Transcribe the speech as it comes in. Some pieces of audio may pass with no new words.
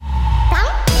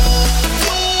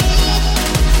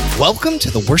Welcome to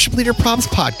the Worship Leader Probs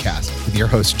podcast with your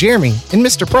hosts, Jeremy and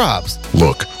Mr. Probs.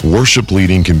 Look, worship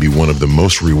leading can be one of the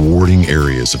most rewarding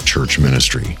areas of church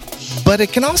ministry. But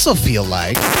it can also feel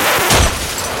like...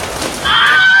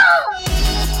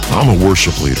 I'm a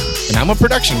worship leader. And I'm a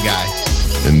production guy.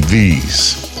 And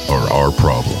these are our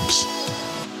problems.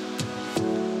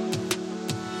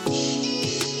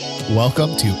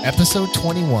 Welcome to episode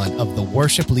 21 of the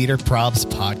Worship Leader Probs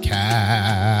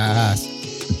podcast.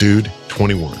 Dude,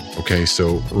 21. Okay,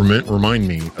 so remind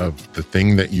me of the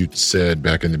thing that you said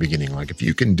back in the beginning. Like, if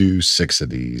you can do 6 of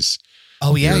these.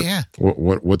 Oh, yeah.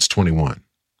 What's 21?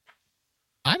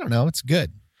 I don't know. It's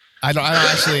good. I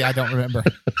don't remember.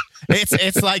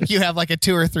 It's like you have like a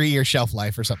 2 or 3 year shelf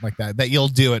life or something like that you'll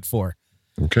do it for.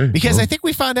 Okay. Because I think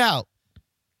we found out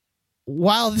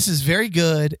while this is very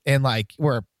good and like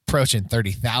we're approaching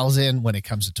 30,000 when it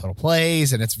comes to total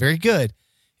plays and it's very good,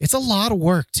 it's a lot of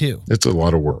work too. It's a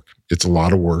lot of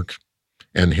work.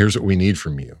 And here's what we need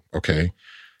from you. Okay.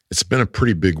 It's been a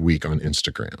pretty big week on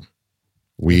Instagram.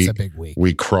 It's a big week.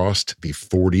 We crossed the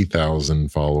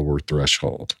 40,000 follower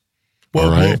threshold. What? All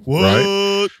right.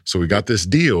 Right. So we got this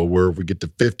deal where if we get to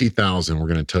 50,000, we're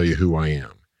going to tell you who I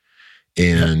am.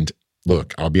 And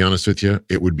look, I'll be honest with you.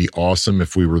 It would be awesome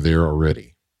if we were there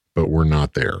already, but we're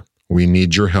not there. We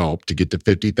need your help to get to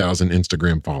 50,000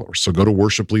 Instagram followers. So go to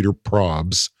Worship Leader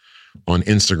Probs on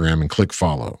Instagram and click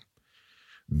follow.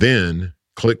 Then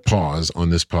click pause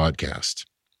on this podcast.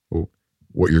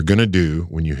 What you're going to do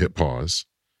when you hit pause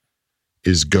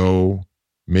is go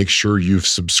make sure you've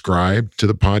subscribed to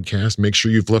the podcast. Make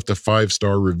sure you've left a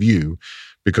 5-star review,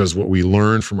 because what we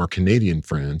learned from our Canadian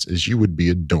friends is you would be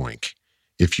a doink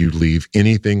if you leave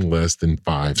anything less than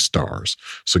 5 stars.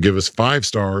 So give us 5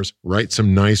 stars, write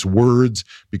some nice words,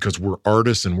 because we're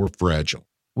artists and we're fragile.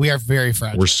 We are very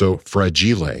fragile. We're so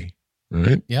fragile,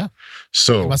 right? Yeah.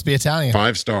 So it must be Italian.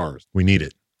 5 stars. We need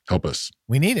it. Help us.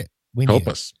 We need it. Help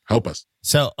us.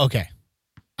 So, okay.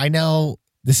 I know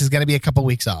this is going to be a couple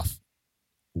weeks off,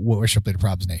 Worship Leader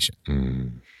Probs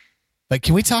Nation. But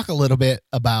can we talk a little bit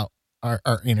about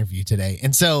our interview today?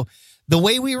 And so the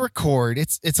way we record,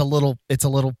 it's a little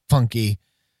funky.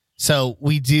 So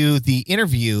we do the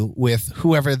interview with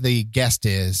whoever the guest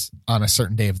is on a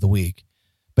certain day of the week,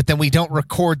 but then we don't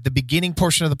record the beginning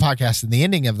portion of the podcast and the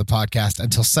ending of the podcast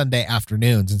until Sunday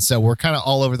afternoons. And so we're kind of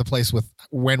all over the place with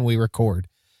when we record.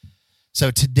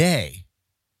 So today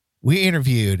we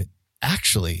interviewed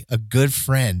actually a good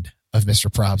friend of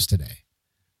Mr. Probs today.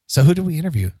 So who did we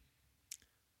interview?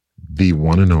 The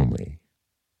one and only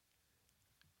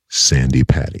Sandi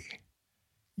Patty.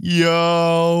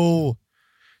 Yo.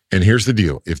 And here's the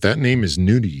deal. If that name is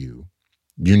new to you,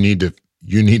 you need to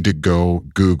go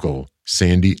Google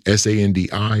Sandi,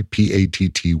 Sandipatty.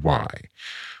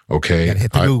 Okay. Gotta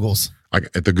hit the Googles.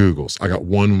 At the Googles. I got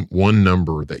one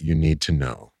number that you need to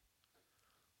know.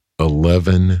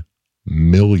 11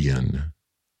 million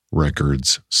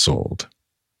records sold.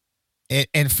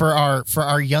 And for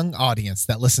our young audience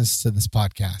that listens to this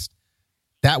podcast,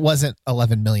 that wasn't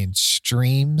 11 million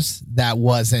streams. That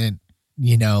wasn't,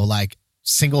 like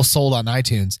single sold on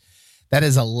iTunes. That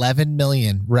is 11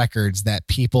 million records that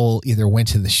people either went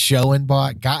to the show and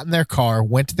bought, got in their car,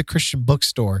 went to the Christian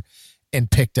bookstore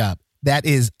and picked up. That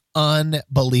is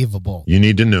unbelievable. You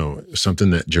need to know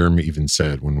something that Jeremy even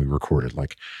said when we recorded.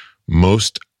 Like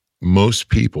most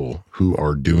people who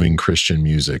are doing Christian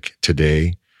music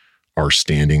today are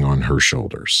standing on her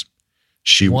shoulders.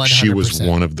 She 100%. Was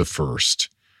one of the first,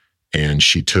 and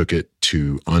she took it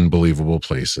to unbelievable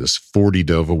places. 40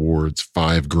 Dove Awards,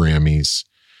 5 Grammys.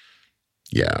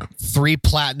 Yeah. 3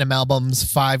 platinum albums,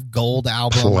 5 gold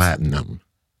albums. Platinum.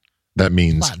 That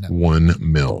means 1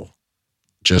 mil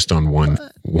just on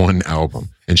one album.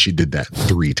 And she did that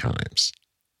 3 times.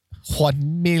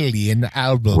 1 million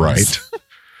albums. Right.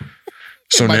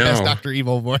 So my now, best Dr.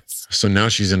 Evil voice. So now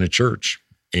she's in a church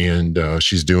and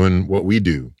she's doing what we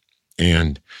do.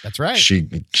 And that's right. She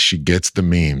gets the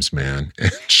memes, man.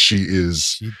 And she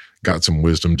got some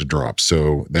wisdom to drop.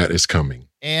 So that is coming.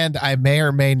 And I may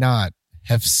or may not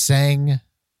have sang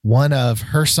one of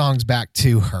her songs back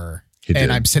to her.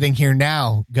 And I'm sitting here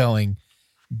now going,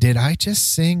 did I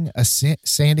just sing a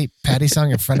Sandi Patty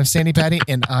song in front of Sandi Patty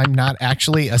and I'm not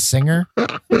actually a singer?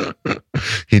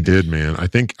 He did, man. I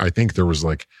think there was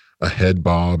like a head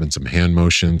bob and some hand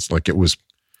motions. Like it was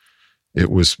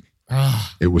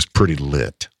pretty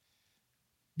lit.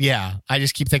 Yeah. I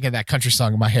just keep thinking of that country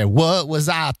song in my head. What was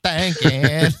I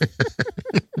thinking?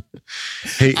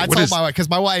 Hey, I told my wife, because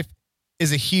my wife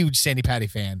is a huge Sandi Patty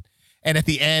fan. And at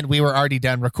the end, we were already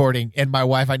done recording. And my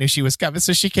wife, I knew she was coming.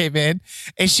 So she came in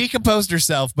and she composed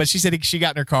herself. But she said she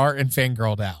got in her car and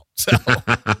fangirled out. So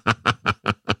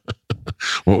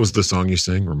what was the song you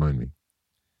sang? Remind me.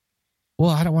 Well,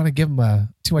 I don't want to give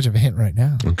them too much of a hint right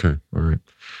now. Okay. All right.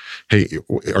 Hey,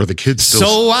 are the kids still...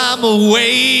 So I'm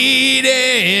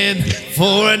waiting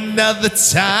for another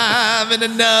time in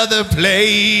another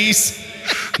place.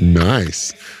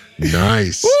 Nice.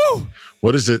 Woo!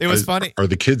 What is it? It was funny. Are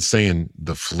the kids saying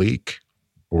the fleek?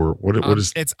 Or what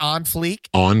is... It's on fleek.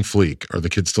 On fleek. Are the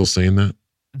kids still saying that?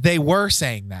 They were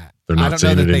saying that. They're not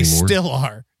saying it anymore? They still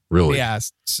are. Really? Yeah,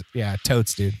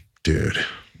 totes, dude. Dude.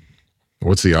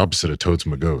 What's the opposite of totes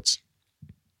my goats?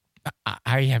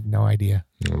 I have no idea.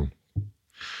 Oh.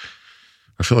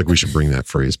 I feel like we should bring that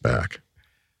phrase back.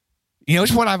 You know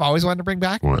which one I've always wanted to bring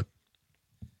back? What?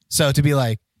 So to be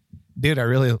like, dude, I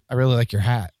really like your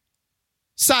hat.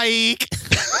 Psych. Do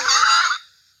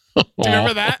you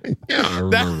remember that? Yeah, I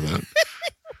remember that.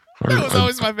 That was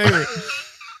always my favorite.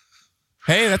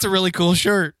 Hey, that's a really cool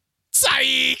shirt.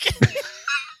 Psych.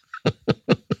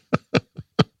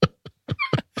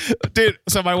 Dude,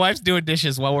 so my wife's doing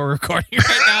dishes while we're recording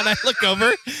right now, and I look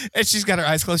over, and she's got her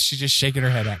eyes closed. She's just shaking her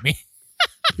head at me.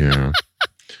 Yeah.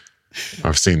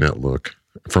 I've seen that look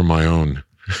from my own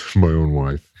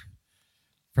wife.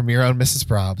 From your own Mrs.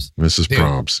 Probs. Mrs. Dude.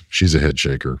 Probs. She's a head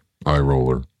shaker. Eye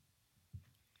roller.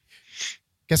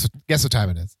 Guess what time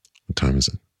it is? What time is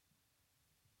it?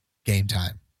 Game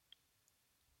time.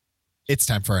 It's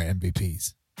time for our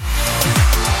MVPs.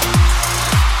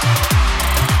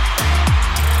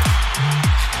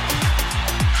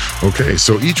 Okay,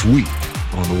 so each week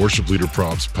on the Worship Leader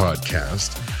Probs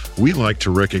podcast, we like to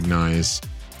recognize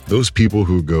those people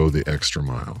who go the extra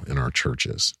mile in our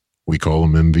churches. We call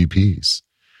them MVPs.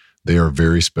 They are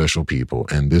very special people,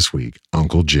 and this week,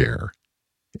 Uncle Jer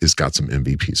has got some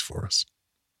MVPs for us.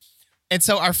 And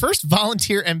so our first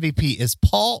volunteer MVP is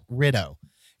Paul Rideau.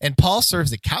 And Paul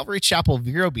serves at Calvary Chapel,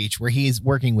 Vero Beach, where he is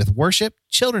working with worship,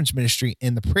 children's ministry,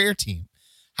 and the prayer team.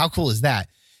 How cool is that?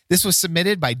 This was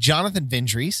submitted by Jonathan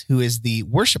Vindries, who is the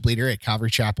worship leader at Calvary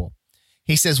Chapel.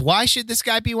 He says, why should this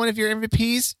guy be one of your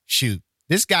MVPs? Shoot,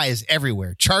 this guy is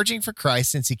everywhere, charging for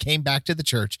Christ since he came back to the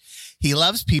church. He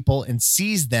loves people and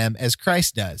sees them as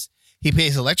Christ does. He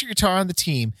plays electric guitar on the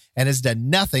team and has done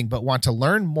nothing but want to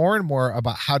learn more and more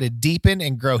about how to deepen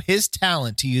and grow his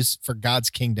talent to use for God's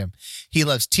kingdom. He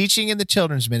loves teaching in the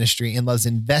children's ministry and loves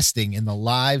investing in the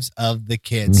lives of the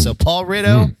kids. So Paul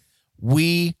Rideau,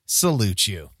 we salute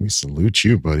you. We salute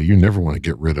you, buddy. You never want to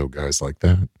get rid of guys like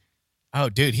that. Oh,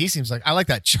 dude, he seems like, I like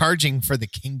that, charging for the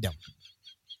kingdom.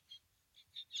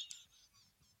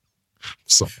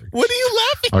 Sorry. What are you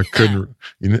laughing I couldn't,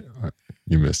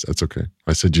 you missed. That's okay.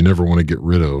 I said you never want to get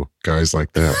rid of guys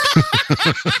like that.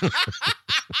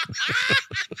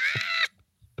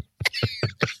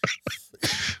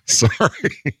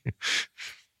 Sorry.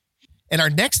 And our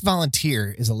next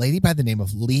volunteer is a lady by the name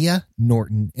of Leah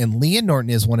Norton. And Leah Norton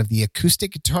is one of the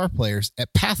acoustic guitar players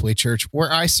at Pathway Church,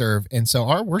 where I serve. And so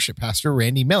our worship pastor,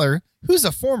 Randy Miller, who's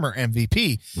a former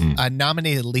MVP,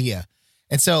 nominated Leah.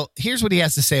 And so here's what he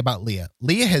has to say about Leah.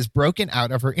 Leah has broken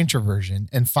out of her introversion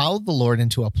and followed the Lord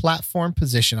into a platform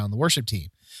position on the worship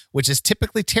team, which is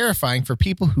typically terrifying for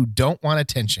people who don't want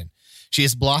attention. She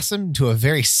has blossomed into a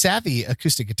very savvy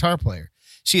acoustic guitar player.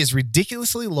 She is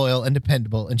ridiculously loyal and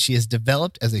dependable, and she has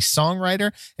developed as a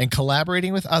songwriter and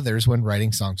collaborating with others when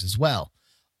writing songs as well.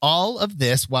 All of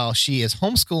this while she is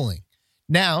homeschooling.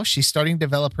 Now she's starting to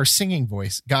develop her singing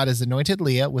voice. God has anointed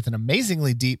Leah with an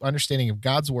amazingly deep understanding of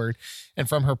God's word, and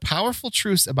from her powerful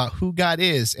truths about who God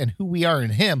is and who we are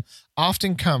in him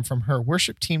often come from her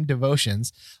worship team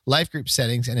devotions, life group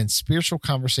settings, and in spiritual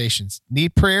conversations.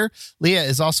 Need prayer? Leah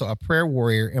is also a prayer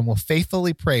warrior and will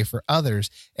faithfully pray for others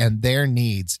and their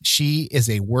needs. She is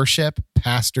a worship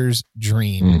pastor's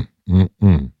dream.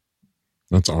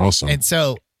 That's awesome. And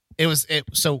so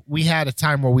so we had a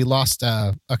time where we lost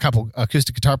a couple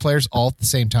acoustic guitar players all at the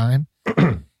same time.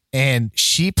 And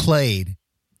she played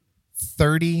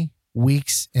 30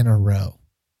 weeks in a row.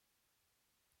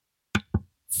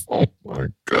 Oh my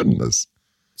goodness.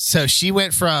 So she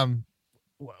went from,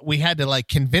 we had to like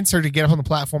convince her to get up on the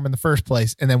platform in the first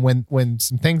place. And then when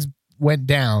some things went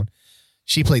down,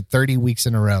 she played 30 weeks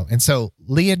in a row. And so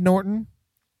Leah Norton,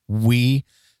 we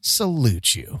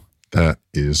salute you. That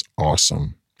is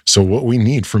awesome. So what we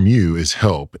need from you is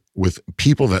help with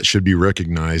people that should be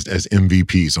recognized as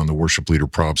MVPs on the Worship Leader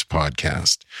Probs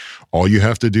podcast. All you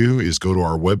have to do is go to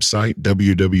our website,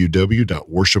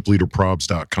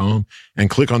 www.worshipleaderprobs.com, and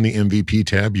click on the MVP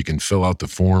tab. You can fill out the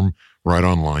form right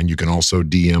online. You can also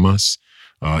DM us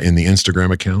in the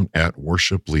Instagram account at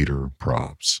Worship Leader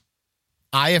Probs.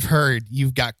 I have heard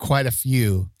you've got quite a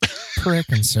few prayer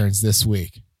concerns this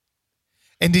week.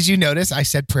 And did you notice I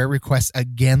said prayer requests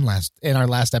again in our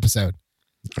last episode?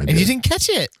 You didn't catch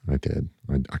it. I did.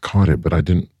 I caught it, but I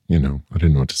didn't know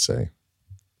what to say.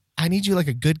 I need you like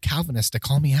a good Calvinist to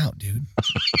call me out, dude.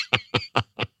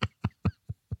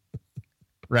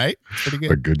 Right? Pretty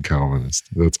good. A good Calvinist.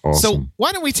 That's awesome. So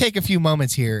why don't we take a few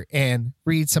moments here and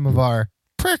read some of our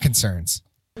prayer concerns?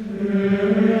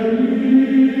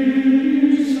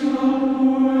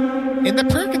 In the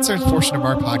prayer concerns portion of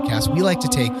our podcast, we like to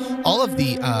take all of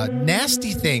the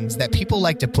nasty things that people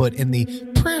like to put in the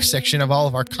prayer section of all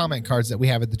of our comment cards that we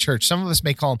have at the church. Some of us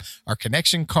may call them our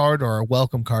connection card or our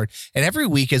welcome card. And every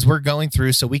week as we're going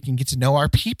through so we can get to know our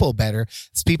people better,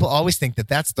 people always think that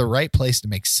that's the right place to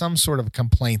make some sort of a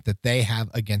complaint that they have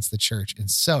against the church.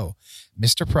 And so,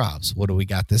 Mr. Probs, what do we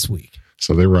got this week?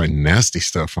 So they write nasty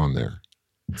stuff on there.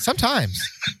 Sometimes.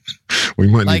 We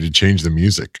might need to change the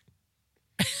music.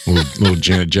 Little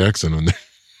Janet Jackson on there.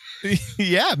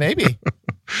 Yeah, maybe.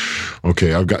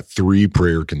 Okay, I've got 3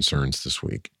 prayer concerns this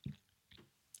week.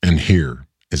 And here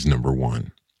is number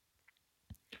 1.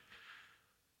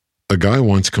 A guy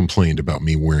once complained about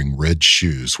me wearing red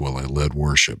shoes while I led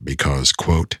worship because,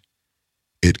 quote,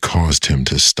 it caused him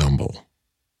to stumble.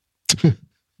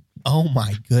 Oh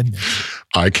my goodness.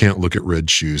 I can't look at red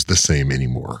shoes the same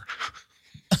anymore.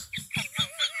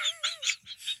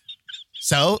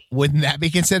 So wouldn't that be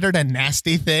considered a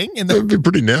nasty thing? That would be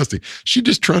pretty nasty. She's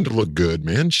just trying to look good,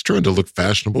 man. She's trying to look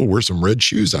fashionable. Wear some red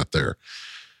shoes out there.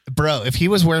 Bro, if he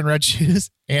was wearing red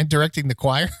shoes and directing the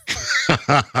choir.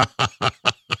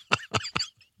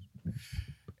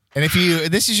 And if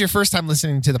this is your first time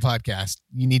listening to the podcast,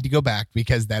 you need to go back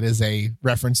because that is a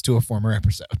reference to a former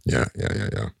episode. Yeah.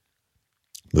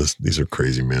 These are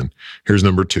crazy, man. Here's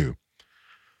number 2.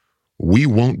 We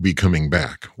won't be coming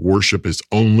back. Worship is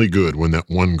only good when that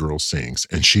one girl sings,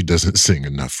 and she doesn't sing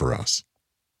enough for us.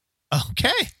 Okay.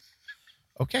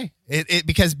 It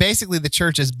because basically the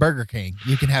church is Burger King.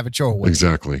 You can have it your way.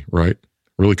 Exactly, right?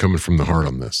 Really coming from the heart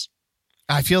on this.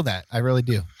 I feel that. I really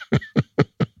do.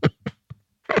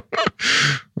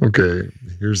 Okay,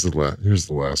 here's the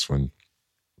last one.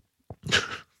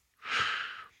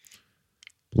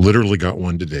 Literally got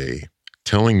one today.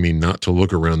 Telling me not to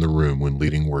look around the room when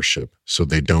leading worship so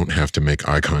they don't have to make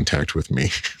eye contact with me.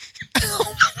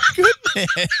 Oh, my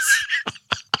goodness.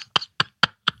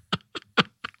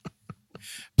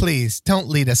 Please, don't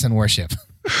lead us in worship.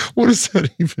 What does that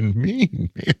even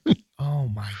mean, man? Oh,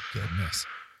 my goodness.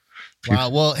 Wow.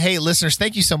 Well, hey, listeners,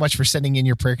 thank you so much for sending in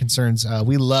your prayer concerns.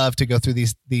 We love to go through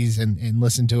these and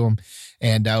listen to them.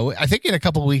 And I think in a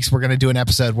couple of weeks, we're going to do an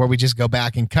episode where we just go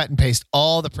back and cut and paste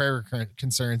all the prayer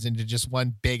concerns into just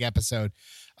one big episode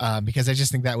because I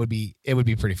just think it would be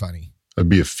pretty funny. It'd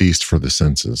be a feast for the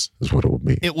senses is what it would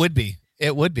be. It would be.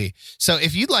 It would be. So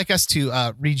if you'd like us to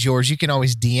read yours, you can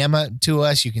always DM it to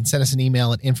us. You can send us an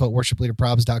email at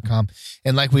info@worshipleaderprobs.com.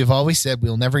 And like we've always said,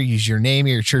 we'll never use your name or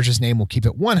your church's name. We'll keep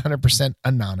it 100%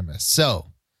 anonymous. So,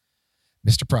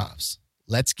 Mr. Probs,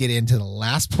 let's get into the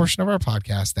last portion of our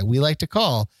podcast that we like to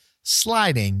call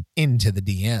sliding into the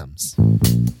DMs.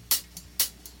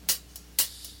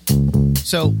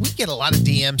 So we get a lot of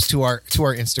DMs to our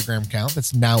Instagram account.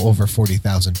 That's now over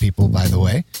 40,000 people, by the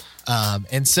way.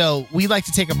 And so we like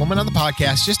to take a moment on the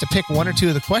podcast just to pick one or two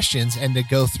of the questions and to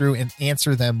go through and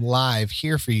answer them live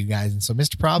here for you guys. And so,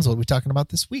 Mr. Probs, what are we talking about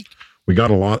this week? We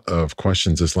got a lot of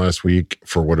questions this last week,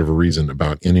 for whatever reason,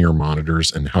 about in-ear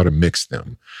monitors and how to mix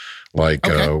them. Like,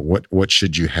 what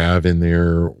should you have in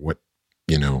there?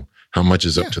 How much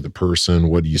is up to the person?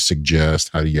 What do you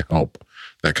suggest? How do you help?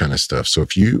 That kind of stuff. So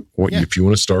if you want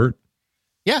to start.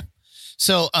 Yeah.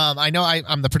 So I know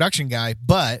I'm the production guy,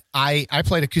 but I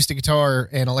played acoustic guitar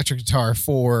and electric guitar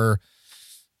for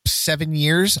 7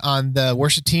 years on the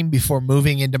worship team before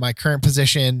moving into my current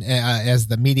position as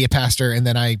the media pastor. And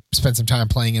then I spent some time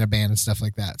playing in a band and stuff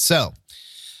like that. So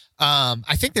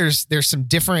I think there's some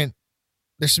different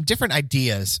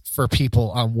ideas for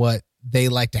people on what they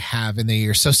like to have in their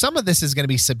ears. So some of this is going to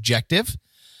be subjective,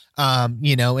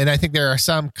 and I think there are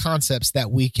some concepts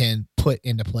that we can put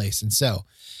into place. And so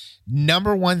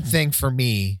number one thing for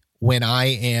me when I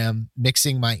am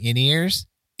mixing my in-ears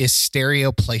is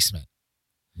stereo placement.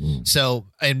 So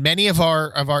in many of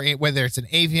our, whether it's an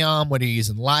Aviom, whether you're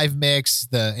using Live Mix,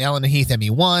 the Allen & Heath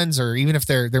ME1s, or even if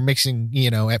they're mixing,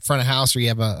 at front of house, or you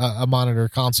have a monitor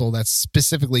console that's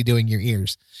specifically doing your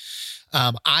ears.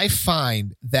 I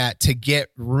find that to get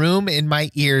room in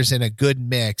my ears in a good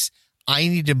mix, I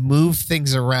need to move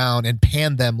things around and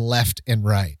pan them left and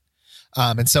right.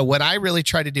 And so what I really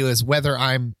try to do is whether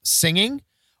I'm singing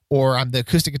or I'm the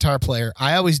acoustic guitar player,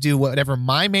 I always do whatever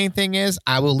my main thing is.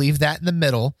 I will leave that in the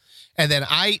middle. And then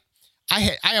I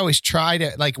always try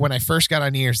to, like when I first got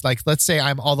on ears, like let's say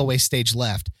I'm all the way stage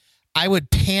left, I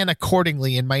would pan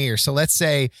accordingly in my ear. So let's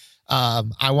say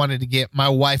I wanted to get, my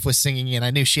wife was singing and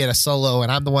I knew she had a solo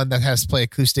and I'm the one that has to play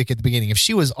acoustic at the beginning. If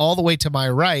she was all the way to my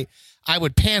right, I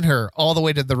would pan her all the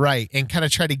way to the right and kind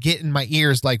of try to get in my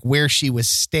ears, like where she was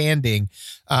standing,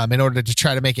 in order to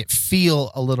try to make it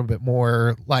feel a little bit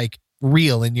more like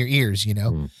real in your ears, you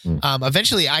know? Mm-hmm.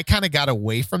 Eventually I kind of got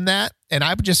away from that and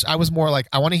I was more like,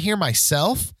 I want to hear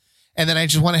myself. And then I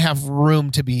just want to have room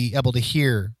to be able to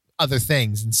hear other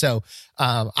things. And so,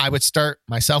 I would start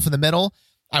myself in the middle.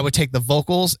 I would take the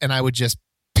vocals and I would just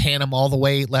pan them all the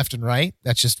way left and right.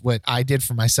 That's just what I did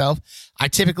for myself. I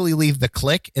typically leave the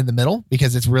click in the middle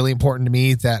because it's really important to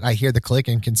me that I hear the click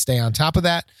and can stay on top of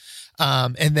that.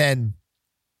 And then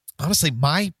honestly,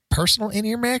 my personal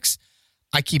in-ear mix,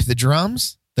 I keep the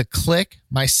drums, the click,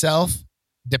 myself,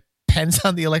 depends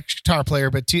on the electric guitar player,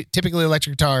 but typically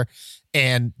electric guitar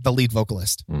and the lead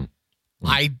vocalist.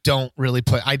 I don't really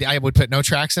put, I would put no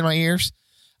tracks in my ears.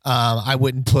 I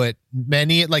wouldn't put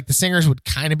many, like the singers would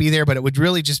kind of be there, but it would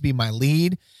really just be my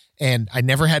lead. And I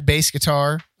never had bass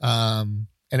guitar. And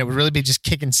it would really be just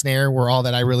kick and snare were all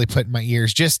that I really put in my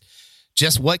ears. Just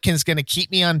what is going to keep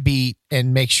me on beat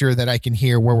and make sure that I can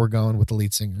hear where we're going with the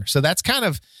lead singer. So that's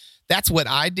what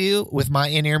I do with my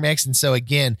in-ear mix. And so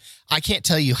again, I can't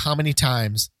tell you how many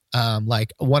times,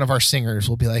 like one of our singers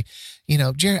will be like, you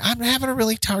know, Jerry, I'm having a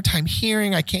really hard time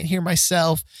hearing. I can't hear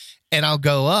myself. And I'll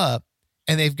go up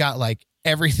and they've got like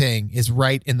everything is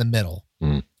right in the middle.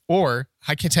 Or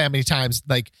I can't tell how many times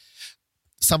like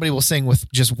somebody will sing with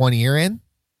just one ear in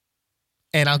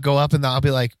and I'll go up and I'll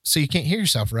be like, so you can't hear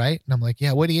yourself, right? And I'm like,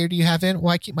 yeah, what ear do you have in?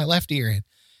 Well, I keep my left ear in.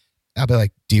 I'll be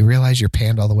like, do you realize you're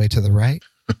panned all the way to the right?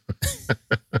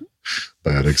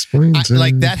 That explains it.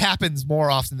 Like that happens more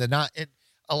often than not.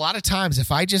 A lot of times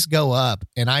if I just go up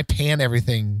and I pan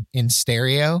everything in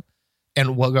stereo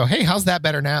and we'll go, hey, how's that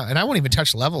better now? And I won't even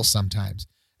touch levels sometimes.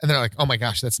 And they're like, oh my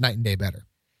gosh, that's night and day better.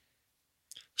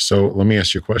 So let me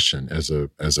ask you a question as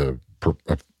a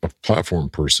platform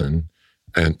person.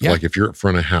 And like if you're at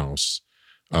front of house,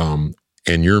 and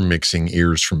you're mixing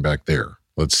ears from back there,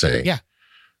 let's say,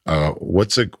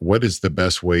 what is the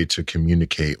best way to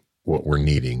communicate what we're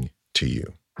needing to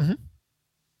you? Mm-hmm.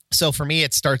 So for me,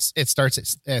 it starts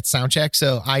at sound check.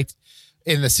 So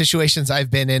in the situations I've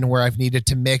been in where I've needed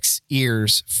to mix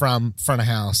ears from front of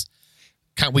house,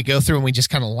 we go through and we just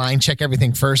kind of line check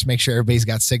everything first, make sure everybody's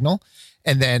got signal.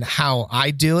 And then how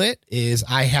I do it is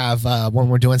I have, when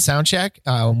we're doing sound check,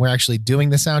 when we're actually doing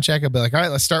the sound check, I'll be like, all right,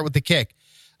 let's start with the kick.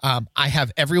 I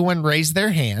have everyone raise their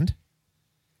hand.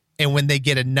 And when they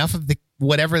get enough of the,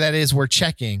 whatever that is we're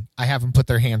checking, I have them put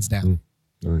their hands down.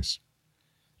 Nice.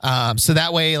 So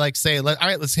that way, like say, all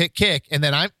right, let's hit kick. And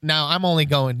then I'm only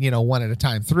going, one at a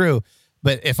time through.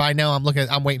 But if I know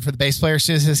I'm waiting for the bass player, as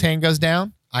soon as his hand goes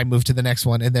down, I move to the next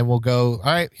one. And then we'll go,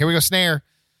 all right, here we go. Snare,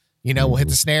 we'll hit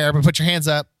the snare. Everybody put your hands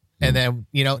up. And then,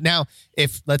 now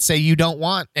if let's say you don't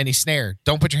want any snare,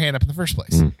 don't put your hand up in the first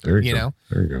place. There you go.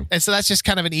 There you go. And so that's just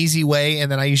kind of an easy way.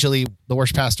 And then I usually, the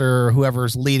worship pastor or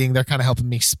whoever's leading, they're kind of helping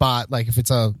me spot, like if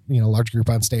it's a, large group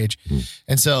on stage.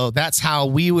 And so that's how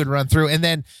we would run through. And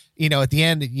then, at the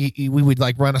end, we would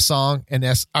like run a song and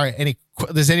ask, all right,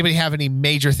 does anybody have any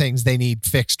major things they need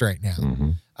fixed right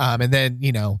now? And then,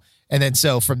 and then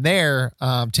so from there,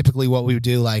 typically what we would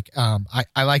do, like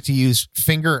I like to use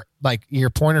finger, like your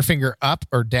pointer finger up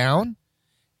or down,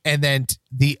 and then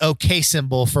the OK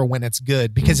symbol for when it's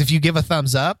good. Because if you give a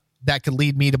thumbs up, that could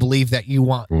lead me to believe that you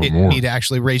want me to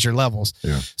actually raise your levels.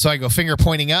 Yeah. So I go finger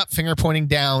pointing up, finger pointing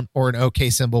down, or an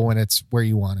OK symbol when it's where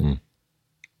you want it.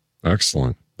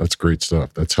 Excellent. That's great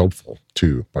stuff. That's helpful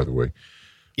too, by the way.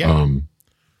 Yeah.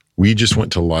 We just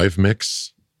went to Live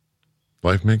Mix.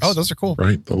 Oh, those are cool.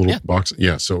 Right? The little box.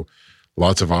 Yeah. So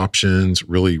lots of options,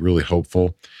 really, really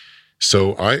helpful.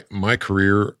 So my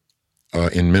career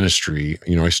in ministry,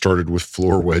 I started with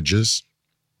floor wedges.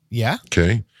 Yeah.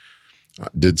 Okay.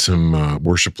 Did some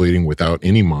worship leading without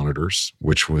any monitors,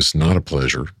 which was not a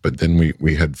pleasure. But then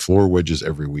we had floor wedges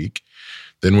every week.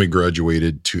 Then we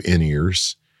graduated to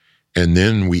in-ears. And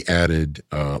then we added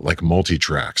like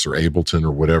multi-tracks or Ableton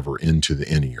or whatever into the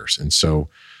in-ears. And so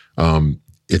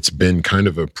it's been kind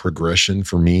of a progression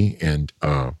for me. And,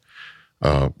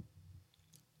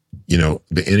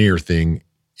 the in-ear thing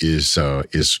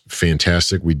is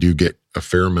fantastic. We do get a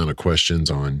fair amount of questions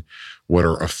on what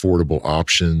are affordable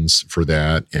options for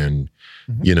that. And,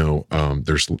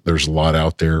 there's a lot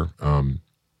out there.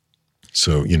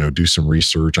 So, do some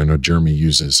research. I know Jeremy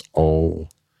uses all.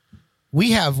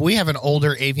 We have an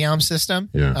older Aviom system,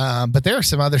 but there are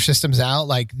some other systems out,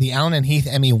 like the Allen and Heath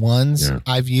ME1s. Yeah.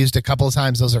 I've used a couple of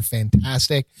times. Those are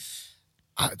fantastic.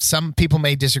 Some people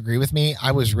may disagree with me.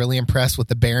 I was really impressed with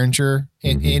the Behringer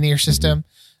in-ear system,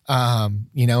 and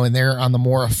they're on the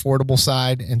more affordable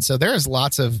side. And so there's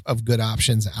lots of good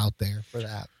options out there for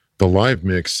that. The live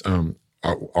mix, our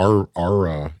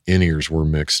in-ears were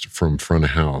mixed from front of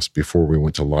house before we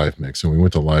went to live mix. And we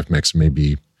went to live mix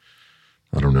maybe,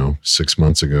 I don't know, 6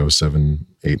 months ago,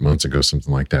 7-8 months ago,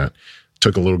 something like that.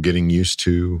 Took a little getting used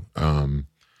to.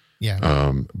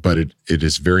 But it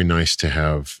is very nice to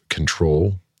have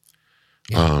control.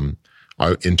 Yeah.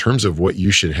 In terms of what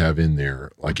you should have in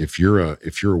there, like if you're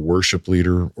a worship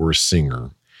leader or a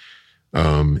singer,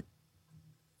 you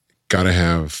got to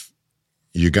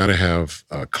have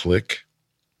a click.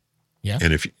 Yeah.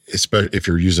 And if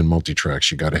you're using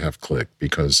multi-tracks, you got to have click,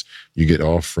 because you get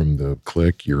off from the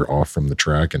click, you're off from the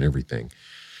track and everything.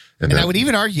 And I would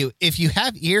even argue, if you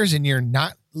have ears and you're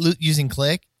not using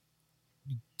click,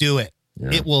 do it.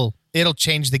 Yeah. It'll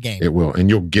change the game. It will. And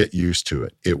you'll get used to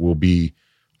it. It will be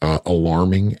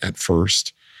alarming at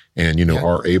first. And,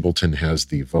 our Ableton has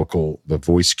the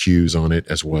voice cues on it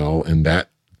as well. And that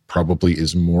probably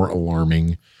is more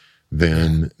alarming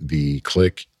than the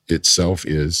click itself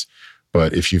is.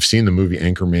 But if you've seen the movie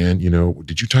Anchorman,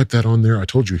 did you type that on there? I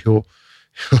told you he'll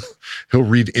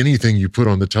read anything you put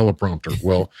on the teleprompter.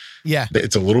 Well, yeah,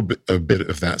 it's a bit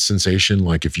of that sensation.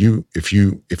 Like if you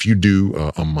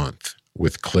do a month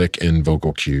with click and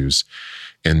vocal cues,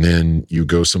 and then you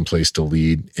go someplace to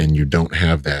lead and you don't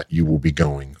have that, you will be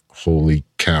going, holy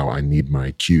cow, I need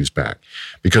my cues back,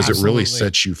 because Absolutely. It really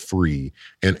sets you free.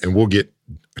 And we'll get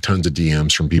tons of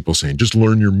DMs from people saying, just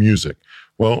learn your music.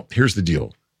 Well, here's the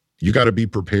deal. You got to be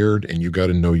prepared and you got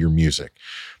to know your music.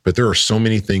 But there are so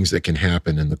many things that can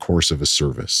happen in the course of a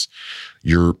service.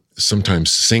 You're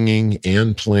sometimes singing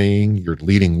and playing, you're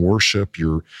leading worship,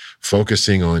 you're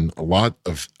focusing on a lot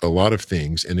of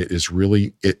things. And it is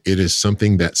really, it is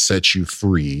something that sets you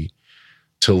free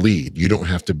to lead. You don't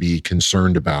have to be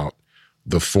concerned about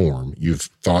the form.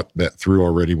 You've thought that through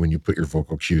already when you put your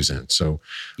vocal cues in. So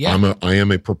yeah. I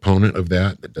am a proponent of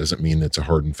that. It doesn't mean it's a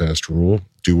hard and fast rule.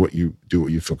 Do what you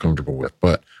feel comfortable with.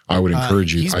 But I would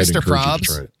encourage you. I'd encourage you to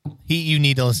try it. You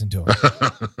need to listen to him.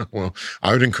 Well,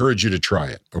 I would encourage you to try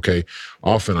it. Okay.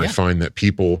 Often I find that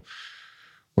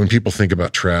when people think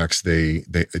about tracks,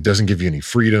 it doesn't give you any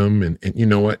freedom. And you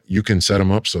know what? You can set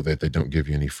them up so that they don't give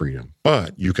you any freedom,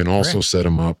 but you can also set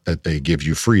them up that they give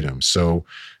you freedom. So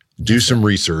do some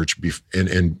research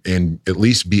and at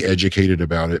least be educated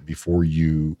about it before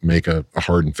you make a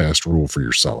hard and fast rule for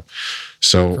yourself.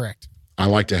 So correct. I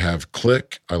like to have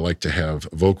click. I like to have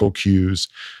vocal cues.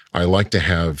 I like to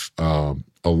have a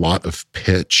lot of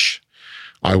pitch.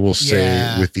 I will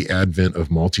say with the advent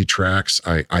of multi-tracks,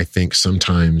 I think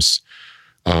sometimes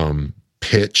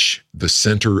pitch, the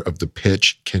center of the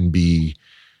pitch can be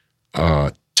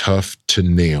tough to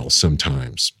nail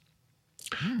sometimes.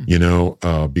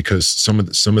 Because some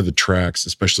of the tracks,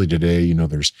 especially today,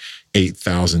 there's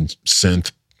 8,000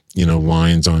 synth,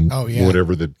 lines on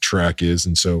whatever the track is.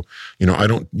 And so, I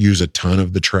don't use a ton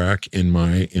of the track in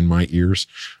my ears.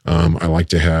 I like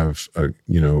to have,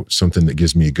 something that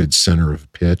gives me a good center of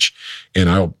pitch. And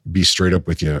I'll be straight up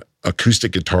with you.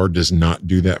 Acoustic guitar does not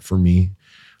do that for me.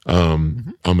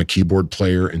 I'm a keyboard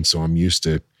player. And so I'm used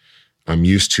to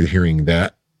hearing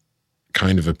that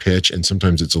kind of a pitch, and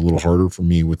sometimes it's a little harder for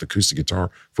me with acoustic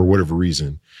guitar for whatever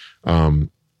reason.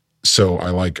 So I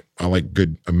like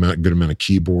good amount of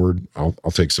keyboard. I'll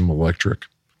take some electric,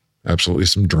 absolutely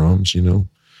some drums.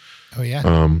 Oh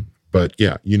yeah. But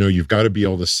yeah, you've got to be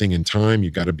able to sing in time.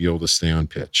 You've got to be able to stay on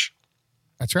pitch.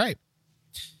 That's right.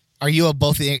 Are you a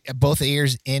both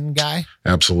ears in guy?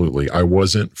 Absolutely. I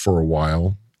wasn't for a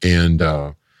while, and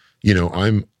I'm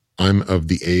of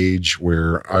the age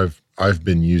where I've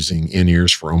been using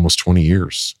in-ears for almost 20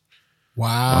 years.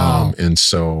 Wow. And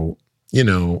so,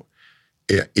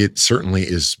 it certainly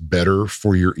is better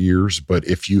for your ears, but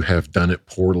if you have done it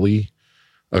poorly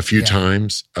a few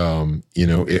times,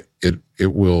 it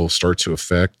will start to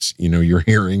affect, your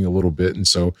hearing a little bit. And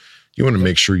so you want to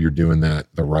make sure you're doing that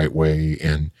the right way.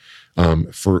 And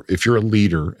if you're a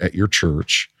leader at your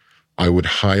church, I would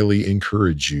highly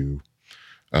encourage you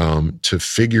to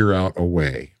figure out a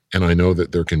way. And I know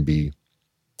that there can be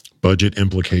budget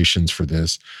implications for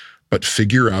this, but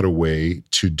figure out a way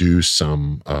to do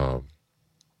some,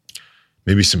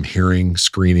 maybe some hearing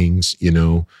screenings,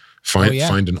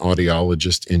 find an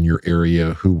audiologist in your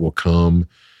area who will come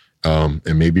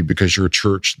And maybe because you're a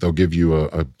church, they'll give you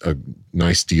a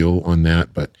nice deal on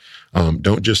that. But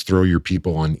don't just throw your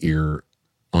people on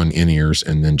in-ears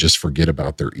and then just forget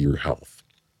about their ear health.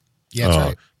 Yeah, that's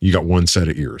right. You got one set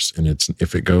of ears, and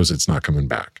if it goes, it's not coming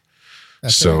back.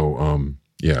 That's so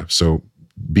right. So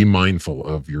be mindful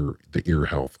of the ear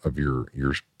health of your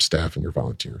staff and your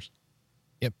volunteers.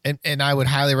 Yep. And I would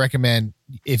highly recommend,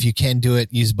 if you can do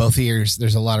it, use both ears.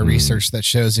 There's a lot of research that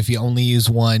shows if you only use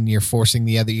one, you're forcing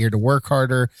the other ear to work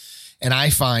harder. And I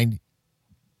find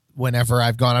whenever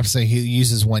I've gone up to somebody who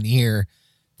uses one ear,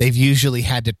 they've usually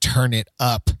had to turn it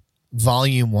up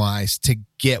volume wise to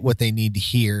get what they need to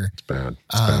hear. It's bad.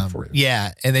 It's bad for you.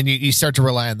 Yeah. And then you start to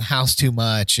rely on the house too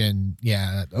much, and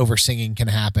over singing can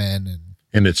happen.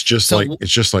 And it's just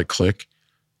like click.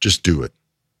 Just do it.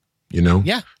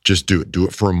 Yeah. Just do it. Do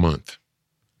it for a month.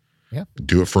 Yeah.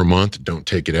 Do it for a month. Don't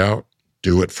take it out.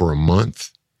 Do it for a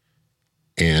month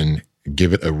and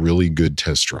give it a really good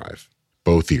test drive.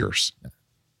 Both ears.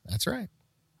 That's right.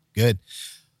 Good.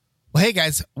 Well, hey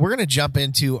guys, we're going to jump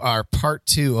into our part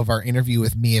 2 of our interview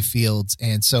with Mia Fields.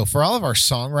 And so for all of our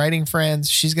songwriting friends,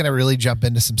 she's going to really jump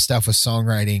into some stuff with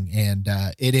songwriting, and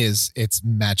it's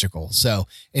magical. So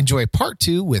enjoy part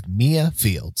 2 with Mia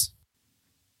Fields.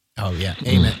 Oh yeah.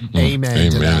 Amen.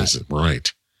 Amen. To that. Is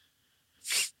right.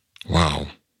 Wow.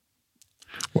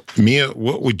 Mia,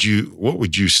 what would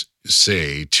you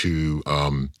say to,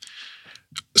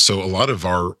 so a lot of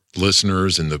our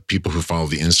listeners and the people who follow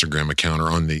the Instagram account are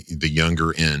on the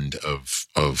younger end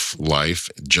of life,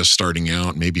 just starting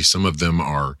out. Maybe some of them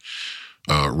are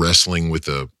wrestling with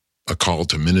a call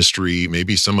to ministry.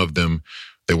 Maybe some of them,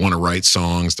 they want to write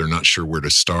songs. They're not sure where to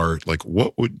start. Like,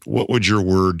 what would your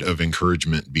word of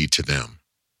encouragement be to them?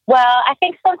 Well, I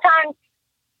think sometimes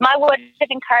my word of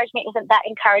encouragement isn't that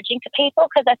encouraging to people,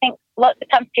 because I think lots of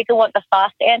times people want the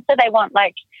fast answer. They want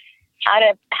like how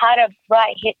to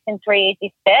write hits in 3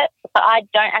 easy steps. But I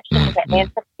don't actually have that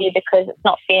answer for you, because it's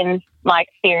not been my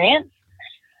experience.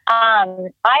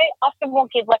 I often will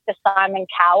give like the Simon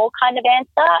Cowell kind of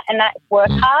answer, and that's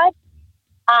work hard.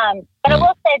 But I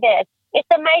will say this. It's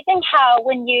amazing how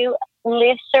when you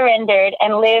live surrendered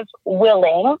and live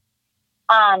willing,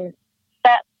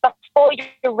 that before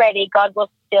you're ready, God will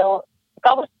still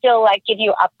like give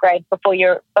you upgrades before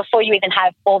you even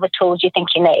have all the tools you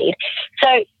think you need.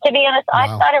 So to be honest, wow. I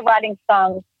started writing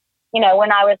songs,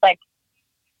 when I was like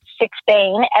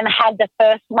 16, and had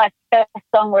my first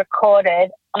song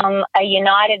recorded on a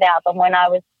United album when I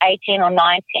was 18 or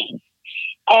 19.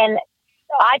 And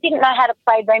I didn't know how to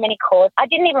play very many chords. I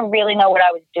didn't even really know what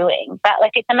I was doing. But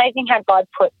like, it's amazing how God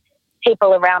put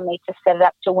people around me to set it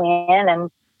up to win,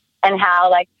 and how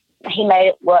like He made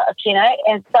it work,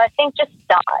 And so I think just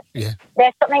start. Yeah.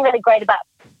 There's something really great about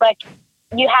like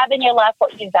you have in your life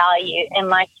what you value, and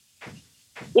like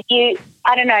if you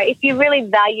really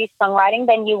value songwriting,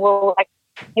 then you will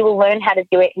learn how to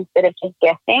do it instead of just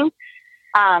guessing.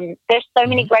 There's so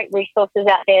many great resources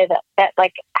out there that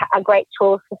like are great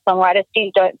tools for songwriters, so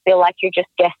you don't feel like you're just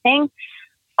guessing.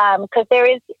 Because there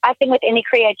is, I think with any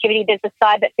creativity, there's a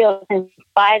side that feels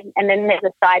inspired, and then there's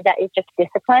a side that is just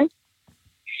disciplined.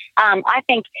 I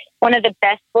think one of the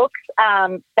best books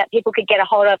that people could get a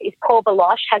hold of is Paul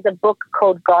Baloche has a book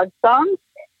called God Songs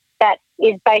that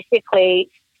is basically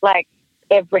like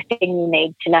everything you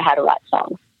need to know how to write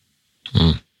songs.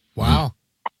 Wow.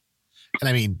 And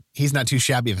I mean, he's not too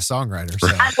shabby of a songwriter. So.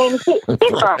 I mean,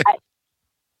 he's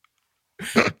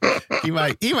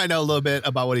right. He might know a little bit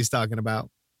about what he's talking about.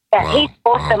 Yeah, wow. He's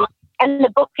awesome. And the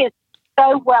book is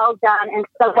so well done and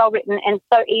so well written and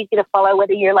so easy to follow,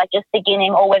 whether you're like just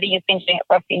beginning or whether you've been doing it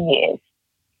for a few years.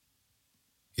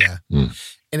 Yeah.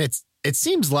 And it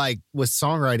seems like with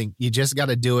songwriting, you just got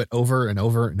to do it over and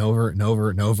over and over and over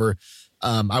and over.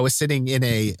 I was sitting in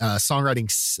a songwriting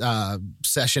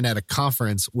session at a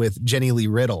conference with Jenny Lee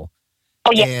Riddle.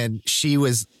 Oh, yeah. And she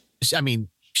wrote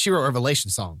a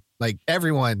Revelation song. Like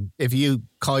everyone, if you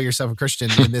call yourself a Christian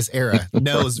in this era,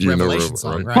 knows Revelation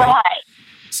song, right?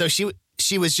 So she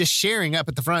was just sharing up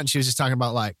at the front. She was just talking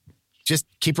about like, just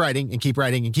keep writing and keep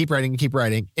writing and keep writing and keep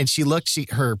writing. And she looked,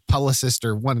 her publicist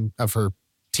or one of her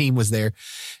team was there.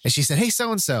 And she said, "Hey,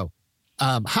 so-and-so,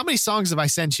 how many songs have I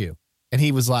sent you?" And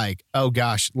he was like, "Oh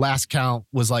gosh, last count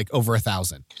was like over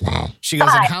 1,000. Wow. She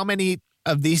goes, "And how many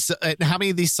of these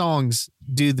songs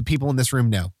do the people in this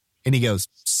room know?" And he goes,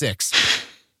 6.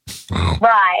 Wow.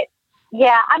 Right.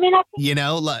 Yeah. I mean, I think,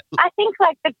 I think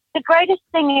like the greatest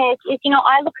thing is,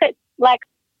 I look at like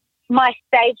my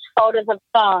saved folders of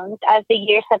songs as the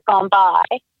years have gone by.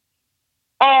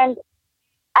 And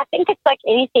I think it's like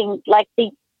anything, like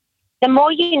the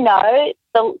more you know,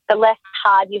 the less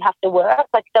hard you have to work.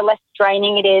 Like the less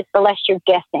draining it is, the less you're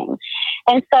guessing.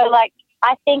 And so like,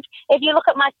 I think if you look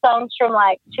at my songs from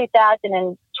like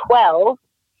 2012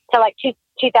 to like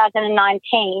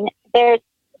 2019, there's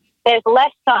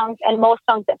less songs and more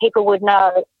songs that people would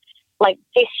know like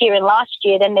this year and last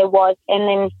year than there was. And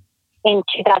then in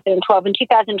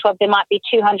 2012, there might be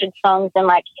 200 songs and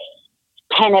like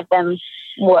 10 of them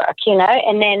work, you know?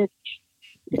 And then,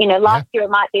 you know, last year it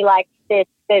might be like there's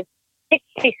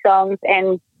 60 songs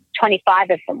and 25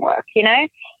 of them work, you know?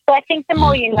 So I think the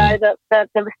more you know,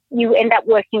 the you end up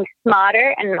working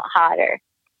smarter and not harder.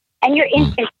 And your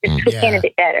instincts just kick in a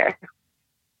bit better.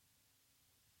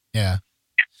 Yeah.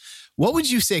 What would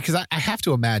you say? Because I have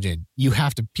to imagine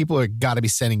people are got to be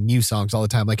sending you songs all the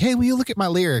time. Like, hey, will you look at my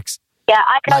lyrics? Yeah,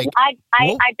 I don't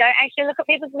actually look at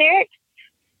people's lyrics.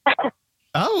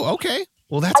 Oh, okay.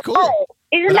 Well, that's cool.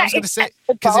 Isn't that it's so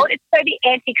the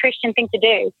anti-Christian thing to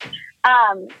do?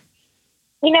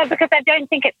 You know, because I don't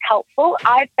think it's helpful.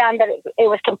 I found that it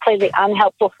was completely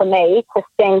unhelpful for me to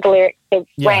send lyrics to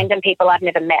random people I've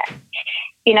never met.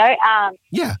 You know,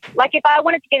 like if I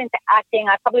wanted to get into acting,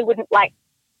 I probably wouldn't like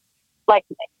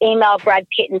email Brad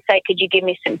Pitt and say, "Could you give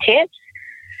me some tips?"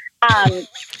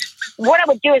 What I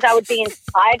would do is I would be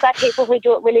inspired by people who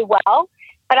do it really well,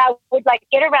 but I would like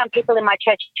get around people in my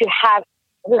church who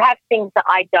have things that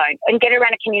I don't, and get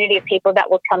around a community of people that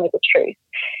will tell me the truth.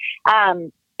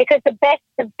 Because the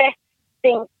best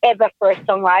thing ever for a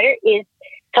songwriter is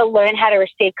to learn how to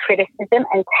receive criticism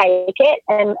and take it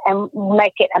and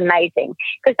make it amazing.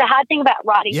 Because the hard thing about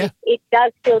writing is it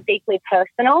does feel deeply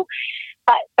personal,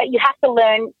 but you have to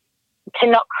learn to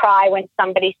not cry when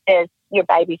somebody says your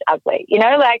baby's ugly. You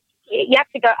know, like you have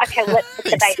to go, okay, let's put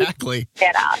the baby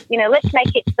better. You know, let's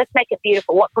make it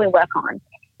beautiful. What can we work on?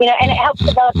 You know, and it helps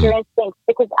develop your instincts,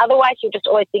 because otherwise you'll just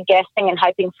always be guessing and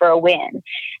hoping for a win.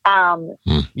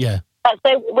 But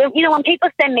so when people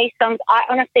send me songs, I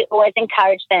honestly always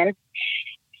encourage them,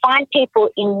 find people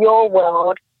in your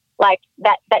world like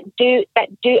that do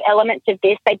elements of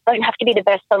this. They don't have to be the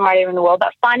best songwriter in the world,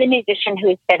 but find a musician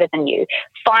who is better than you.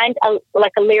 Find a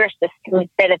lyricist who is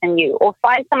better than you, or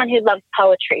find someone who loves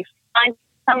poetry. Find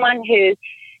someone who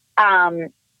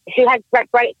has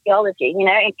great theology, you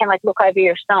know, and can like look over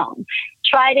your song.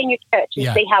 Try it in your church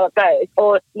and see how it goes,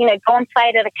 or you know, go and play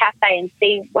it at a cafe and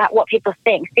see what people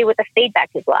think. See what the feedback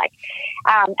is like.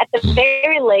 At the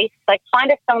very least, like find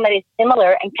a song that is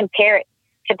similar and compare it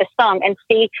to the song and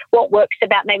see what works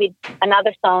about maybe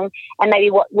another song and maybe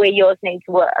where yours needs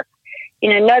work.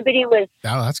 You know, nobody was.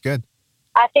 Oh, that's good.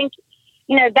 I think,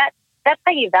 you know, that's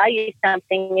how you value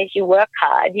something, is you work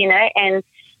hard, you know, and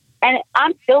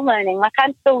I'm still learning. Like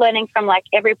I'm still learning from like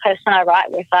every person I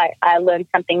write with. I learn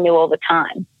something new all the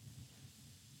time.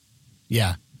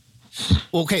 Yeah.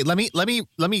 Okay. Let me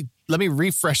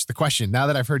refresh the question now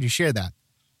that I've heard you share that.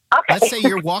 Okay. Let's say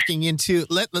you're walking into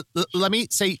let me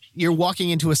say you're walking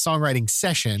into a songwriting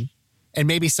session, and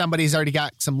maybe somebody's already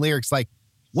got some lyrics. Like,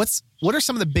 what are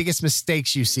some of the biggest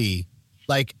mistakes you see,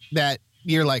 like that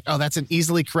you're like, oh, that's an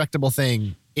easily correctable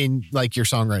thing in like your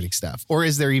songwriting stuff, or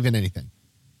is there even anything?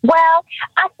 Well,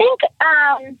 I think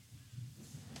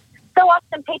so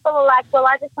often people are like, well,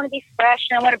 I just want to be fresh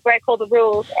and I want to break all the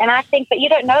rules. And I think, but you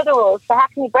don't know the rules, so how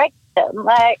can you break them?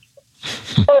 Like,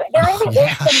 so there really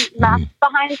is some math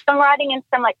behind songwriting and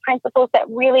some like principles that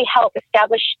really help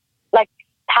establish like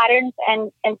patterns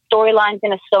and storylines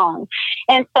in a song.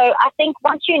 And so I think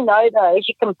once you know those,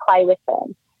 you can play with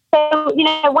them. So, you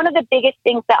know, one of the biggest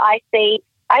things that I see,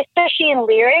 especially in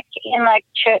lyric, in like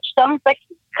church songs, like,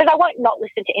 because I won't not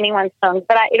listen to anyone's songs,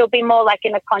 but it'll be more like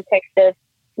in the context of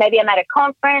maybe I'm at a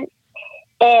conference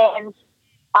and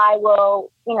I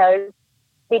will, you know,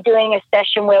 be doing a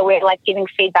session where we're like giving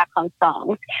feedback on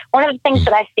songs. One of the things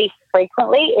that I see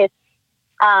frequently is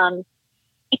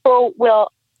people will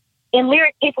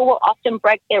often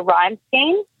break their rhyme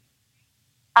scheme.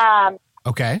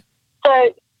 Okay.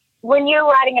 So when you're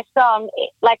writing a song,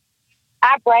 like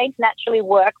our brains naturally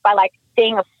work by like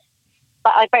seeing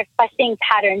by seeing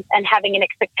patterns and having an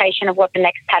expectation of what the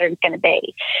next pattern is going to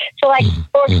be. So like,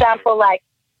 for example, like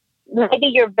maybe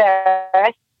your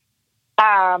verse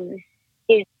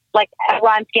is like a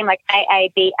rhyme scheme like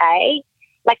A-A-B-A.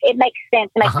 Like it makes sense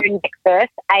to make your next verse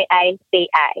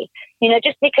A-A-B-A. You know,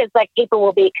 just because like people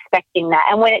will be expecting that.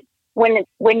 And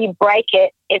when you break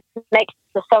it, it makes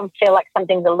the song feel like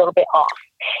something's a little bit off.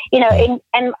 You know,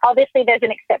 and obviously there's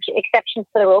an exception to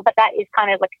the rule, but that is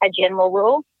kind of like a general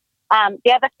rule.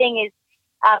 The other thing is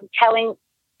telling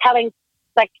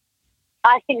like,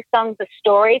 I think songs are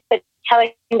stories, but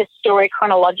telling the story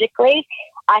chronologically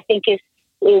I think is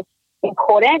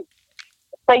important.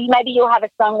 So maybe you'll have a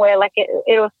song where like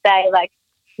it'll say like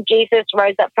Jesus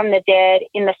rose up from the dead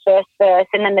in the first verse,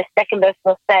 and then the second verse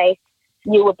will say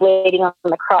you were bleeding on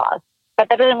the cross. But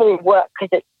that doesn't really work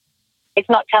because it's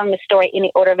not telling the story in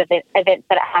the order of events that it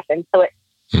happened. So it's,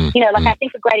 like I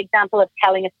think a great example of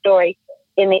telling a story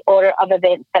in the order of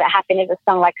events that it happened is a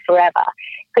song like Forever.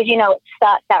 Because, it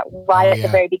starts out right at the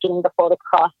very beginning before the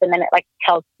cross, and then it like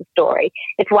tells the story.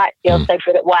 It's why it feels so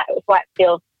good. It's why it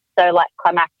feels so like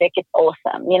climactic. It's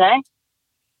awesome,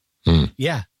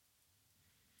 Yeah.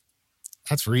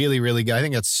 That's really, really good. I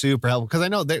think that's super helpful because I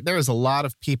know there is a lot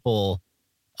of people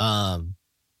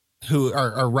who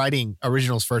are writing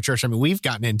originals for a church. I mean, we've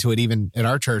gotten into it even at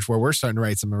our church where we're starting to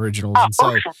write some originals. And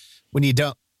so when you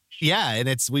don't, and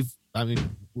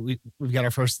we've got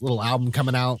our first little album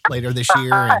coming out later this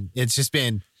year, and it's just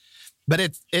been, but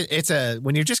it's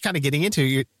when you're just kind of getting into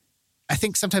it, I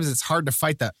think sometimes it's hard to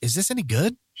fight that. Is this any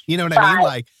good? You know what I mean?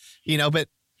 Like, but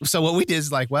so what we did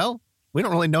is like, well, we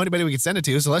don't really know anybody we can send it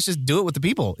to, so let's just do it with the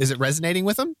people. Is it resonating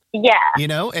with them? Yeah.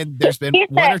 And there's been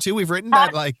one or two we've written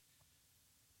that like.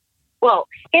 Well,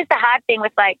 here's the hard thing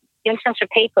with like doing songs for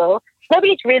people.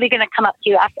 Nobody's really going to come up to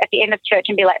you at the end of church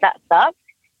and be like, that sucks.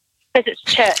 Because it's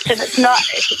church and it's not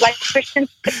like Christians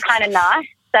are kind of nice.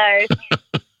 So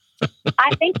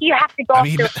I think you have to go off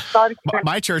the response.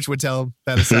 My church would tell them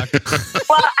that it sucks.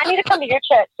 Well, I need to come to your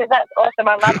church because that's awesome.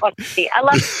 I love honesty. I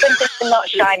love simple and not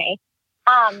shiny.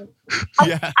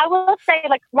 I will say,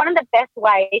 like, one of the best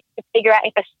ways to figure out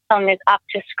if a song is up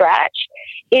to scratch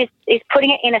is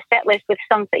putting it in a set list with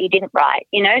songs that you didn't write,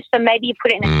 So maybe you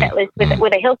put it in a set list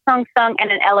with a Hillsong song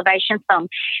and an Elevation song.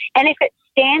 And if it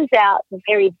stands out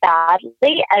very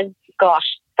badly as, gosh,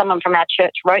 someone from our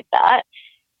church wrote that,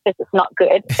 because it's not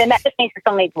good, then that just means the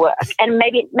song needs work. And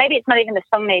maybe it's not even the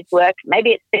song needs work.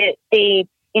 Maybe it's the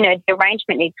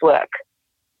arrangement needs work.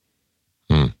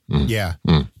 Yeah.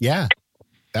 Yeah.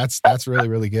 That's really,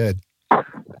 really good.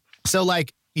 So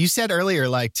like you said earlier,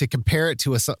 like to compare it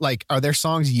to like, are there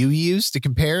songs you use to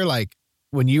compare? Like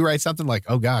when you write something like,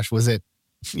 oh gosh, was it,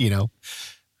 Who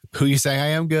You Say I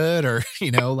Am Good? Or,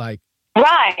 like.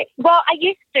 Right. Well, I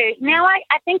used to. Now I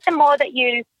think the more that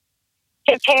you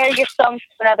compare your song to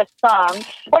another song,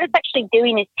 what it's actually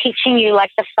doing is teaching you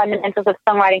like the fundamentals of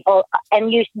songwriting,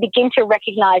 and you begin to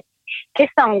recognize this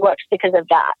song works because of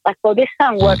that. Like, well, this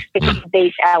song works because of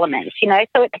these elements,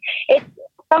 So it's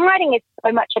songwriting is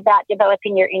so much about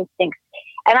developing your instincts.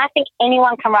 And I think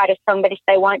anyone can write a song, but if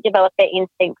they won't develop their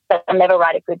instincts, they'll never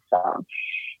write a good song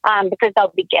because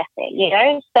they'll be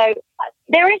guessing, So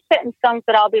there is certain songs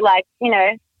that I'll be like,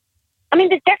 there's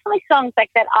definitely songs like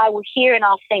that I will hear and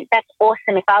I'll think, that's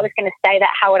awesome. If I was going to say that,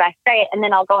 how would I say it? And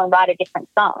then I'll go and write a different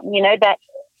song, that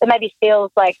maybe feels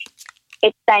like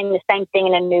it's saying the same thing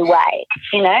in a new way,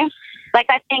 Like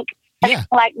I think,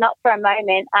 like Not For a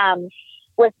Moment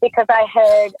was because I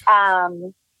heard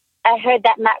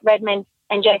that Matt Redman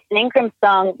and Jason Ingram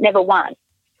song Never Once.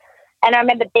 And I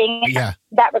remember being at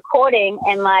that recording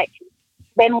and like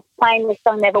them playing this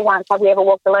song Never Once, Have We Ever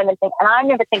Walked Alone, and I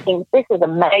remember thinking, this is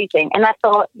amazing. And I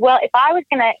thought, well, if I was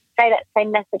going to say that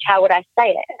same message, how would I say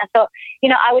it? And I thought,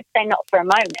 I would say Not For a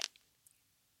Moment.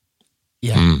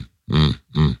 Yeah.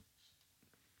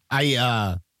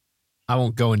 I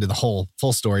won't go into the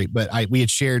full story, but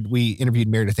we interviewed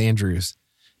Meredith Andrews,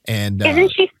 and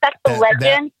isn't she such a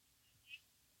legend?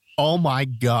 Oh my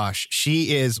gosh,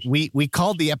 she is. We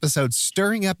called the episode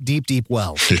 "Stirring Up Deep, Deep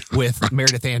Wells" with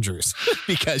Meredith Andrews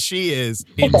because she is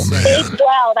insane. Deep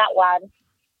well, that one.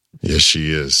 Yes,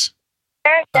 she is.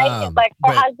 Sarah is like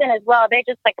her husband as well. They're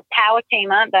just like a power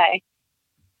team, aren't they?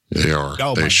 They are.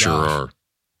 Oh, they sure are.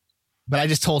 But I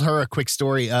just told her a quick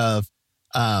story of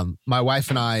my wife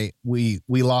and I. We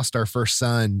lost our first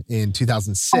son in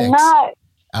 2006. Oh,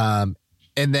 no.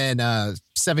 And then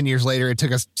 7 years later, it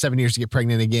took us 7 years to get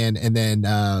pregnant again. And then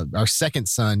our second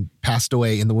son passed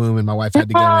away in the womb, and my wife had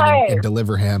to go in and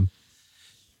deliver him.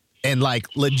 And like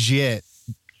legit,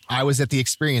 I was at the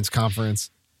Experience conference,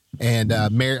 and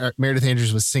Meredith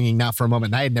Andrews was singing Not For a Moment,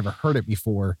 and I had never heard it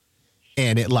before.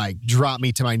 And it like dropped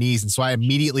me to my knees. And so I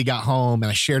immediately got home and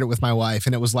I shared it with my wife,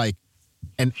 and it was like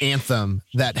an anthem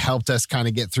that helped us kind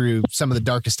of get through some of the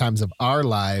darkest times of our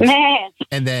lives. Man.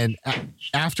 And then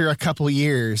after a couple of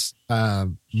years,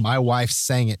 my wife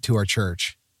sang it to our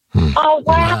church. Oh,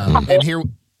 wow. And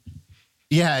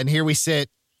here we sit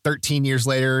 13 years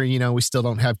later, we still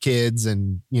don't have kids,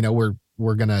 and,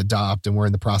 we're going to adopt, and we're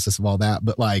in the process of all that.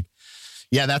 But like,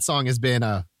 yeah, that song has been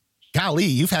golly,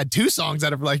 you've had two songs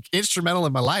that are like instrumental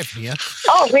in my life, Mia.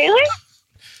 Oh, really?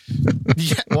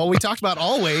 Yeah, well, we talked about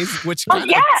Always, which kind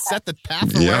of set the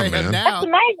path for where I am now. That's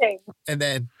amazing. And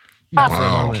then, not for a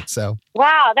moment. So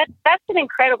wow, that's an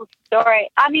incredible story.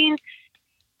 I mean,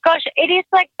 gosh, it is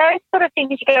like those sort of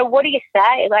things. You go, what do you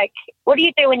say? Like, what do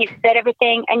you do when you've said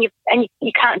everything and you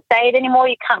can't say it anymore?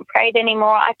 You can't pray it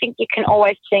anymore. I think you can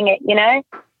always sing it. You know.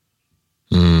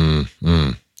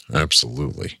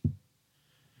 Absolutely.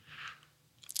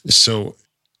 So,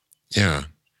 yeah,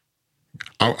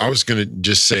 I was going to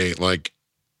just say, like,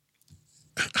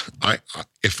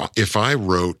 if I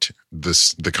wrote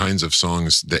the kinds of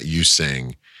songs that you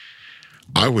sing,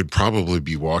 I would probably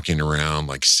be walking around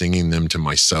like singing them to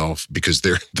myself, because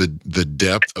they're the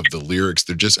depth of the lyrics.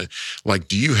 They're just like,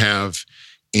 do you have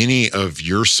any of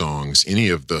your songs, any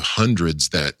of the hundreds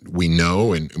that we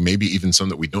know, and maybe even some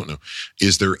that we don't know?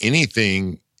 Is there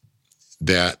anything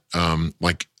that,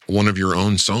 like one of your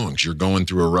own songs, you're going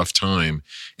through a rough time,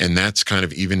 and that's kind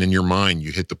of even in your mind,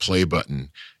 you hit the play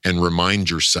button and remind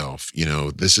yourself, you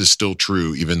know, this is still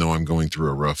true, even though I'm going through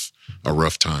a rough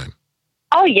time?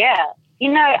 Oh yeah.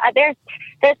 You know, there's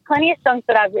plenty of songs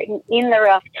that I've written in the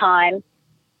rough time,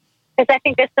 because I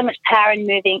think there's so much power in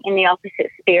moving in the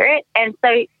opposite spirit. And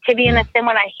so, to be honest, then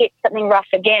when I hit something rough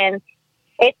again,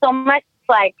 it's almost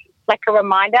like a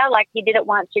reminder, like you did it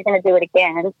once, you're going to do it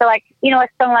again. So, like, you know, a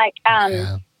song like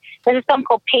there's a song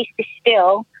called "Peace Be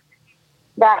Still"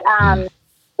 that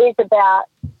is about,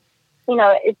 you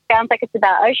know, it sounds like it's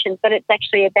about oceans, but it's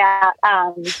actually about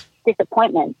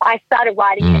disappointment. I started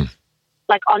writing it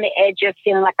like on the edge of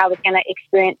feeling like I was going to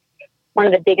experience one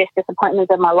of the biggest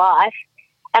disappointments of my life.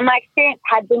 And my experience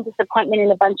had been disappointment in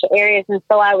a bunch of areas. And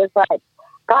so I was like,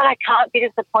 God, I can't be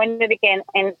disappointed again.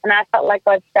 And I felt like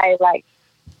I'd say, like,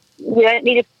 you don't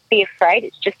need to be afraid.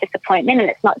 It's just disappointment, and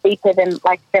it's not deeper than,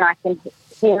 like, then I can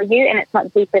heal you, and it's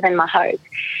not deeper than my hope.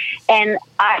 And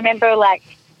I remember, like,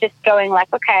 just going like,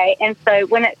 okay. And so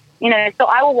when it's, you know, so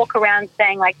I will walk around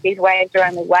saying, like, these waves are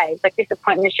only waves. Like,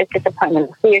 disappointment is just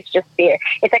disappointment. Fear is just fear.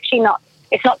 It's actually not,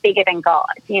 it's not bigger than God,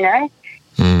 you know?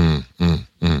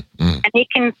 And you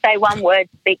can say one word,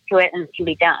 speak to it, and it can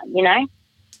be done, you know?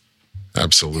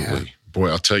 Absolutely. Yeah. Boy,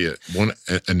 I'll tell you,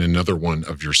 another one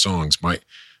of your songs, my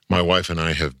wife and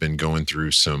I have been going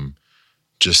through some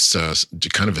just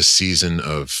kind of a season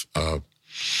of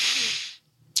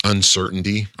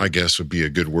uncertainty, I guess would be a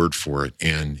good word for it.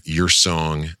 And your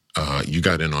song, you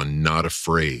got in on "Not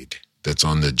Afraid," that's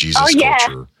on the Jesus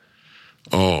Culture.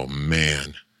 Oh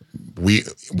man,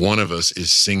 one of us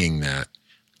is singing that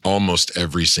almost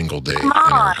every single day in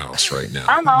our house right now.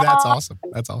 That's awesome.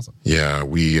 That's awesome. Yeah,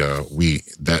 we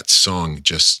that song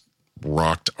just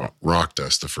rocked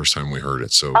us the first time we heard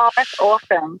it. So that's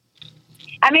awesome.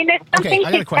 I mean, there's something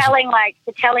to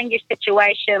telling your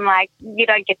situation, like, you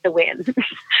don't get to win.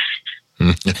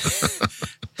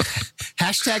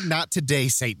 Hashtag not today,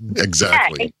 Satan.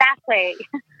 Exactly. Yeah, exactly.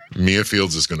 Mia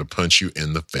Fields is going to punch you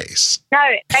in the face.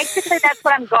 No, basically that's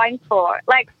what I'm going for.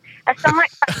 Like, a song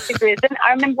like "Christ is Risen,"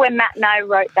 I remember when Matt and I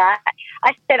wrote that,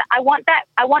 I said, I want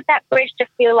that bridge to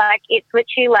feel like it's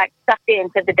literally like sucked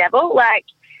into the devil. Like,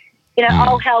 you know,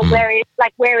 oh hell, where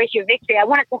is your victory? I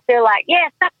want it to feel like, yeah,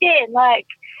 sucked in, like,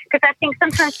 because I think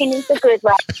sometimes he needs a good,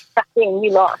 like, sucked in,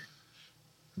 you lost.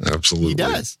 Absolutely. He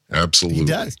does. Absolutely. He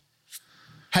does.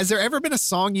 Has there ever been a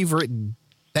song you've written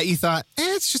that you thought,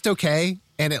 it's just okay,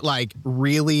 and it, like,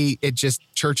 really,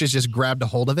 churches just grabbed a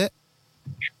hold of it?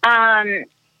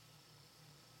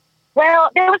 Well,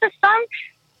 there was a song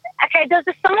in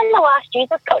the last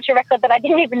Jesus Culture record that I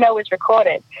didn't even know was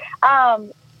recorded.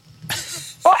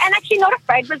 And actually Not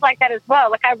Afraid was like that as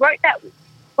well. Like, I wrote that,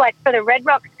 like, for the Red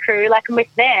Rocks crew, like, I'm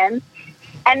with them,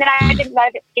 and then I didn't know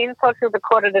that Jesus Culture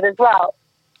recorded it as well.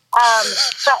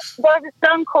 But there was a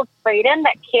song called "Freedom"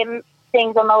 that Kim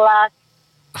sings on the last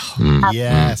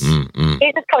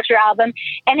Jesus Culture album,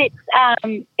 and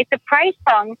it's a praise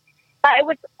song, but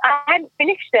I hadn't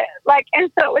finished it, like,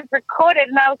 and so it was recorded,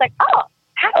 and I was like, oh,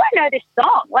 how do I know this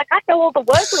song? Like, I know all the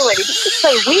words already. This is so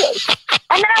weird.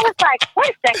 And then I was like, wait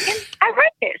a second, I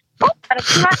wrote this. Oh, and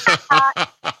it's in my heart.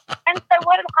 And so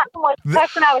what had happened was the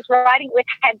person I was writing with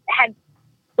had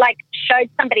like showed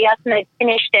somebody else, and they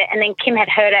finished it, and then Kim had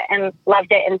heard it and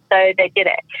loved it, and so they did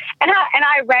it. And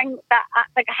I rang that,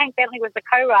 like, Hank Bentley was the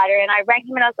co-writer, and I rang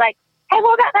him and I was like, hey,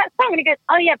 what about that song? And he goes,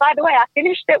 oh yeah, by the way, I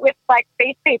finished it with, like,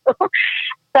 these people. So,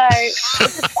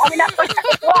 I mean, that's like,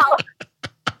 wow.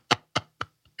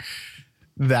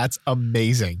 That's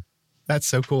amazing. That's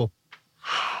so cool.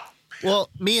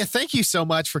 Well, Mia, thank you so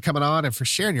much for coming on and for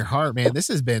sharing your heart, man. This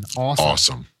has been awesome.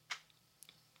 Awesome.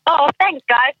 Oh, thanks,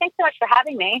 guys. Thanks so much for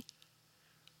having me.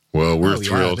 Well, we're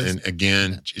thrilled. And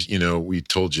again, you know, we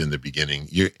told you in the beginning,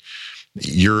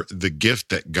 you're the gift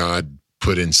that God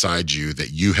put inside you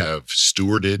that you have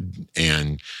stewarded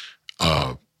and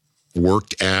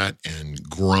worked at and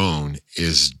grown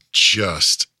is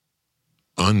just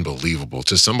unbelievable.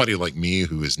 To somebody like me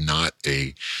who is not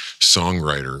a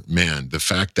songwriter, man, the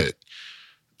fact that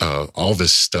all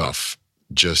this stuff,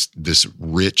 just this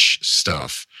rich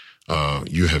stuff,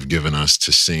 you have given us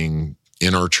to sing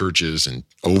in our churches and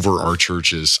over our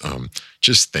churches.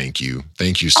 Just thank you.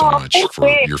 Thank you so much for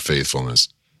your faithfulness.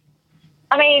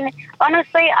 I mean,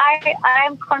 honestly,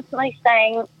 I'm constantly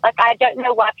saying, like, I don't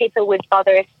know why people would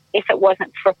bother if it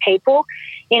wasn't for people.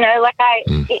 You know, like I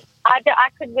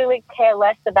could really care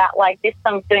less about, like, this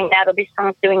song's doing that or this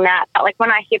song's doing that. But, like, when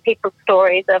I hear people's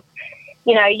stories of,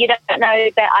 you know, you don't know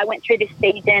that I went through this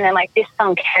season and, like, this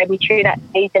song carried me through that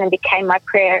season and became my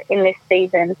prayer in this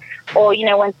season. Or, you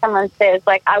know, when someone says,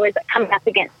 like, I was coming up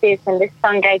against this and this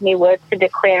song gave me words to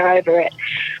declare over it.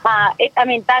 I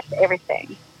mean, that's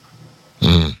everything.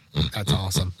 That's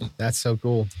awesome. That's so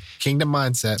cool. Kingdom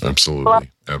mindset. Absolutely.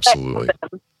 Absolutely.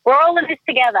 We're all in this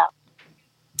together.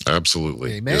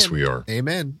 Absolutely. Amen. Yes, we are.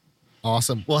 Amen.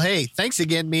 Awesome. Well, hey, thanks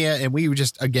again, Mia. And we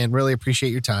just, again, really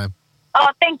appreciate your time. Oh,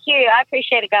 thank you. I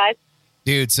appreciate it, guys.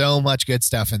 Dude, so much good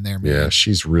stuff in there, man. Yeah,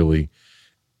 she's really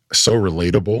so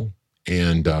relatable.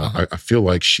 And I feel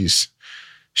like she's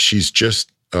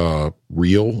just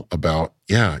real about,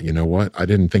 yeah, you know what? I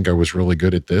didn't think I was really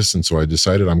good at this. And so I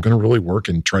decided I'm going to really work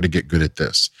and try to get good at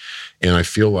this. And I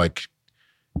feel like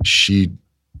she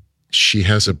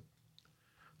has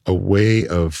a way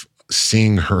of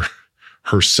seeing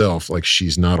herself like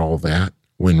she's not all that,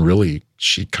 when really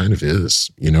she kind of is.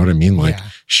 You know what I mean? Like,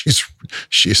 she's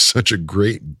such a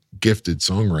great, gifted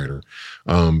songwriter,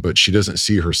 but she doesn't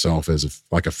see herself as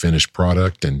like a finished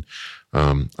product. And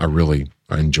I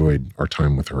enjoyed our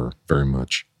time with her very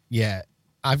much. Yeah.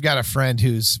 I've got a friend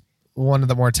who's one of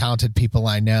the more talented people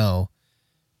I know.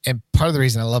 And part of the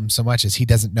reason I love him so much is he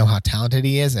doesn't know how talented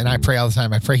he is. And I pray all the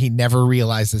time. I pray he never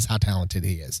realizes how talented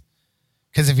he is.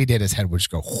 Because if he did, his head would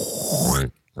just go.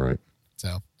 Right.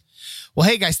 So, well,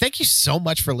 hey guys, thank you so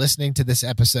much for listening to this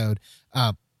episode.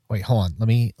 Wait, hold on. Let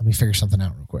me figure something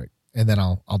out real quick. And then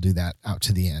I'll do that out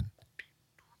to the end.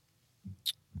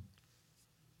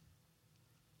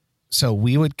 So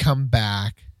we would come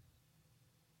back.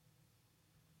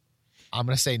 I'm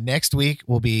going to say next week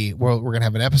we're going to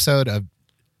have an episode of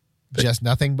Just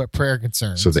Nothing But Prayer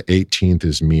Concerns. So the 18th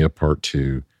is Mia Part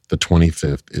 2. The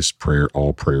 25th is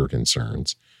All Prayer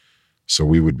Concerns. So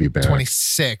we would be back.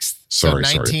 26th. Sorry.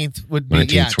 19th would be,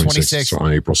 26th. So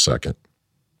on April 2nd.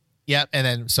 Yep. And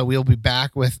then, so we'll be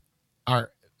back with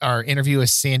our interview with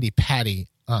Sandy Patty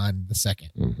on the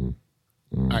 2nd.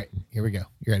 All right, here we go.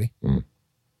 You ready?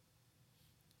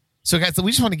 So guys, we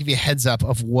just want to give you a heads up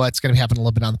of what's going to be happening a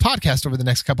little bit on the podcast over the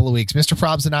next couple of weeks. Mr.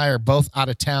 Probs and I are both out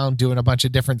of town doing a bunch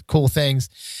of different cool things.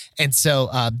 And so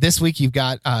this week you've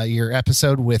got your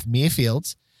episode with Mia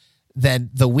Fields. Then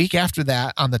the week after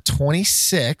that, on the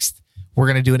 26th, we're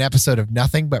going to do an episode of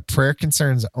Nothing But Prayer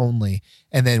Concerns Only.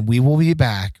 And then we will be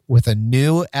back with a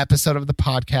new episode of the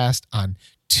podcast on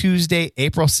Tuesday,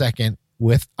 April 2nd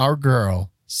with our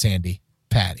girl, Sandy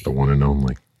Patty. The one and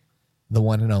only. The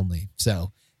one and only.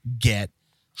 So get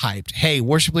hyped. Hey,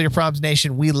 Worship Leader Probs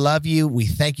Nation, we love you. We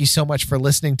thank you so much for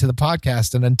listening to the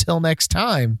podcast. And until next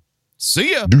time,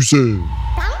 see ya. Deuces.